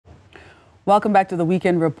Welcome back to the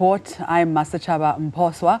Weekend Report. I'm Masachaba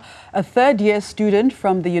Mposwa, a third-year student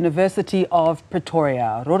from the University of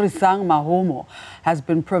Pretoria. Rorisang Mahomo has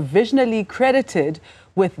been provisionally credited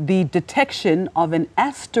with the detection of an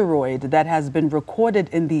asteroid that has been recorded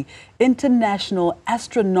in the International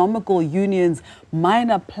Astronomical Union's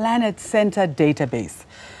Minor Planet Center database.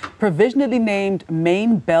 Provisionally named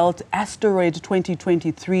Main Belt Asteroid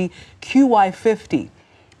 2023 QY50.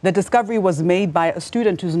 The discovery was made by a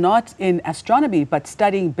student who's not in astronomy but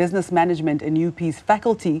studying business management in UP's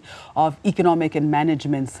Faculty of Economic and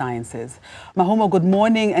Management Sciences. Mahomo, good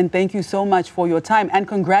morning and thank you so much for your time and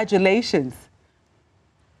congratulations.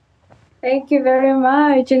 Thank you very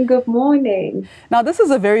much and good morning. Now, this is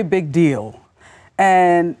a very big deal.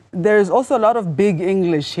 And there's also a lot of big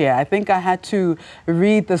English here. I think I had to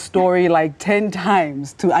read the story like 10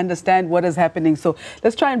 times to understand what is happening. So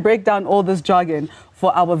let's try and break down all this jargon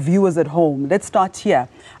for our viewers at home. Let's start here.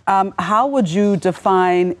 How would you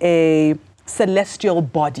define a celestial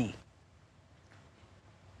body?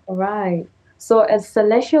 All right. So a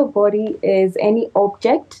celestial body is any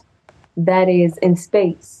object that is in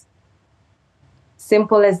space.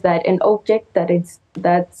 Simple as that, an object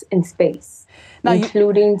that's in space, now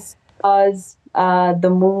including stars, the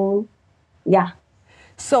moon, yeah.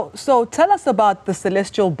 So tell us about the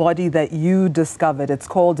celestial body that you discovered. It's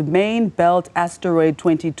called Main Belt Asteroid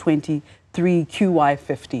 2023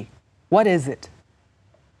 QY50. What is it?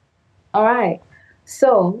 All right.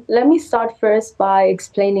 So let me start first by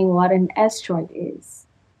explaining what an asteroid is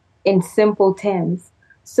in simple terms.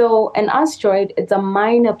 So an asteroid is a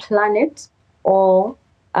minor planet, or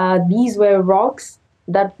these were rocks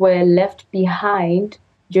that were left behind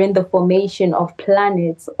during the formation of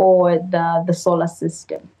planets or the solar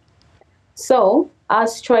system. So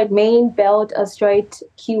asteroid Main Belt Asteroid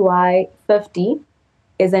QY50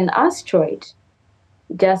 is an asteroid,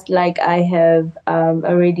 just like I have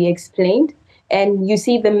already explained. And you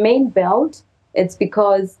see the main belt, it's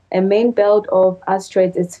because a main belt of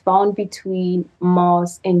asteroids is found between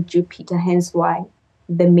Mars and Jupiter, hence why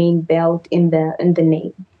the main belt in the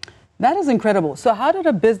name. That is incredible. So how did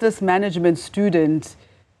a business management student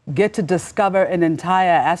get to discover an entire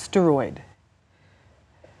asteroid?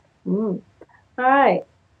 All right.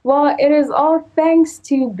 Well, it is all thanks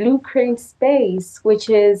to Blue Crane Space, which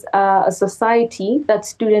is a society that's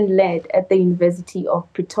student-led at the University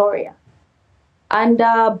of Pretoria.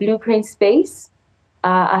 Under Blue Crane Space,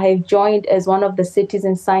 I have joined as one of the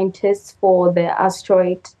citizen scientists for the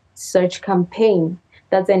asteroid search campaign.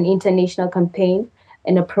 That's an international campaign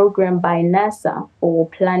and a program by NASA for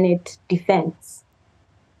planet defense.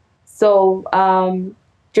 So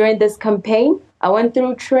during this campaign, I went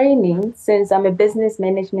through training since I'm a business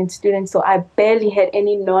management student, so I barely had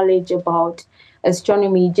any knowledge about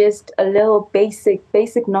astronomy, just a little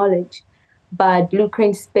basic knowledge. But Blue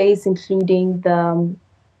Crane Space, including the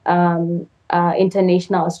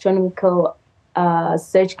International Astronomical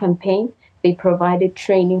Search Campaign, they provided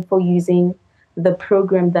training for using the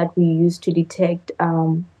program that we use to detect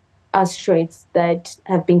asteroids that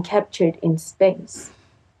have been captured in space.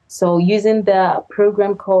 So using the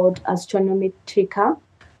program called Astronometrica,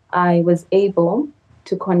 I was able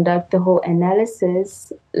to conduct the whole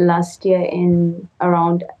analysis last year in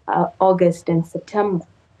around August and September.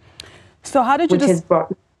 So how did you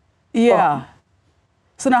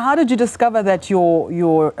So now how did you discover that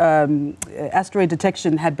your asteroid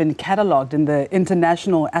detection had been catalogued in the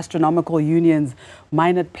International Astronomical Union's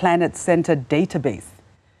Minor Planet Center database?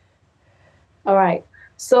 All right.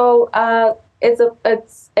 So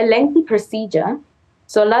it's a lengthy procedure.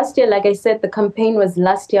 So last year, like I said, the campaign was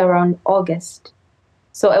last year around August.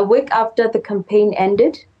 So a week after the campaign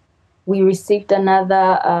ended, we received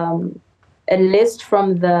another a list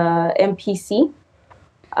from the MPC.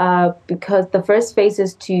 Because the first phase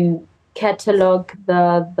is to catalog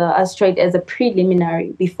the asteroid as a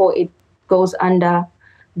preliminary before it goes under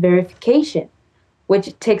verification,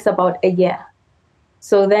 which takes about a year.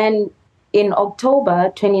 So then in October,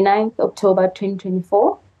 29th October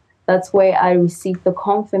 2024, that's where I received the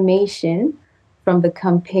confirmation from the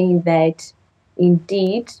campaign that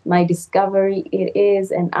indeed my discovery, it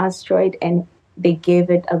is an asteroid, and they gave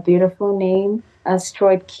it a beautiful name,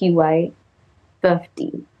 asteroid QY50.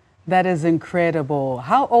 That is incredible.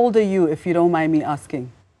 How old are you, if you don't mind me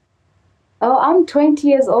asking? Oh, I'm 20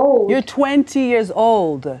 years old. You're 20 years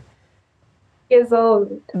old. Years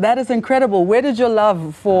old. That is incredible. Where did your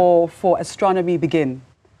love for astronomy begin?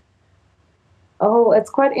 Oh, it's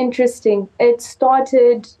quite interesting. It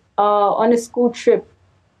started on a school trip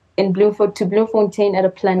in Bloemfontein at a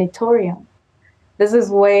planetarium. This is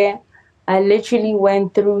where I literally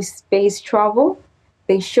went through space travel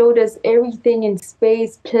They showed us everything in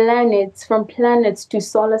space, planets, from planets to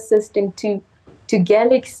solar system to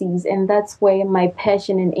galaxies. And that's where my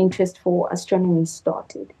passion and interest for astronomy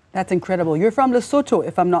started. That's incredible. You're from Lesotho,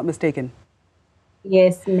 if I'm not mistaken.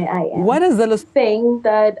 Yes, I am. What is the thing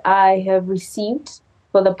that I have received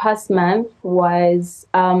for the past month was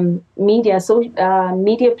media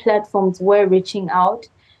platforms were reaching out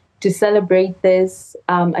to celebrate this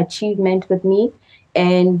achievement with me.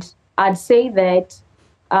 And I'd say that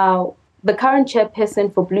the current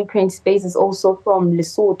chairperson for Blueprint Space is also from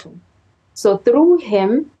Lesotho. So through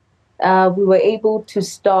him, we were able to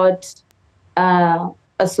start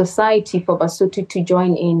a society for Basotho to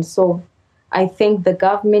join in. So I think the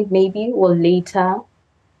government maybe will later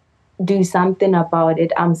do something about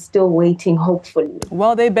it. I'm still waiting, hopefully.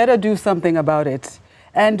 Well, they better do something about it.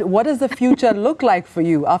 And what does the future look like for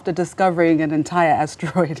you after discovering an entire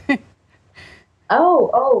asteroid?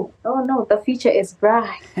 Oh no, the future is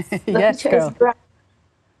bright. Yes, girl. Is bright.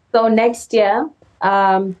 So next year,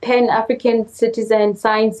 Pan-African Citizen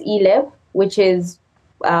Science E-Lab, which is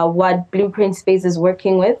what Blueprint Space is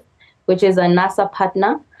working with, which is a NASA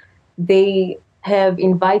partner. They have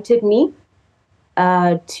invited me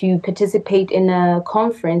to participate in a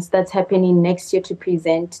conference that's happening next year to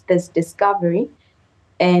present this discovery.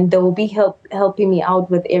 And they will be helping me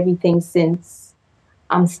out with everything since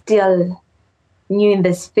I'm still new in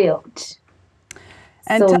this field.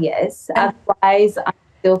 And so yes, otherwise I'm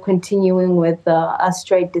still continuing with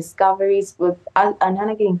asteroid discoveries, with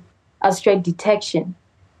asteroid detection.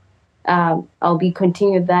 I'll be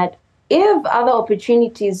continuing that. If other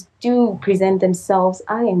opportunities do present themselves,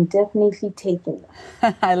 I am definitely taking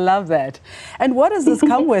them. I love that. And what does this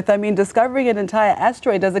come with? I mean, discovering an entire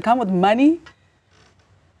asteroid, does it come with money?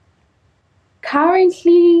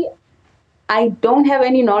 Currently, I don't have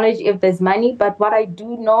any knowledge if there's money, but what I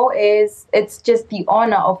do know is it's just the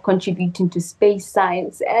honor of contributing to space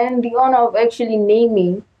science and the honor of actually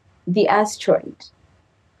naming the asteroid.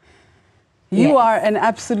 You are an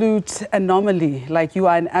absolute anomaly, like you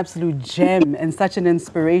are an absolute gem and such an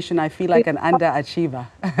inspiration. I feel like an underachiever.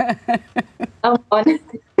 I'm honored.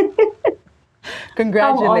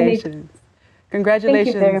 Congratulations.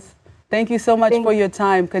 Congratulations. Thank you so much for your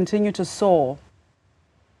time. Continue to soar.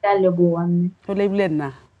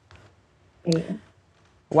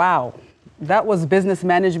 Wow. That was business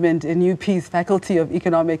management in UP's Faculty of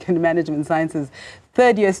Economic and Management Sciences.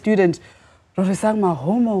 Third-year student Rorisang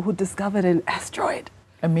Mahomo, who discovered an asteroid.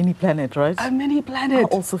 A mini planet, right? A mini planet. I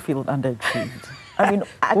also feel underachieved. I mean,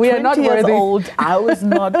 at we 20 are not years worthy. old, I was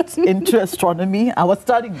not into astronomy. I was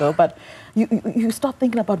studying though, but you start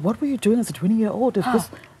thinking about what were you doing as a 20-year-old if this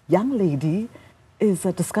young lady is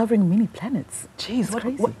discovering mini planets. Jeez,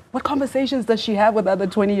 what conversations does she have with other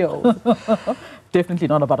 20-year-olds? Definitely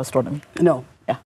not about astronomy. No.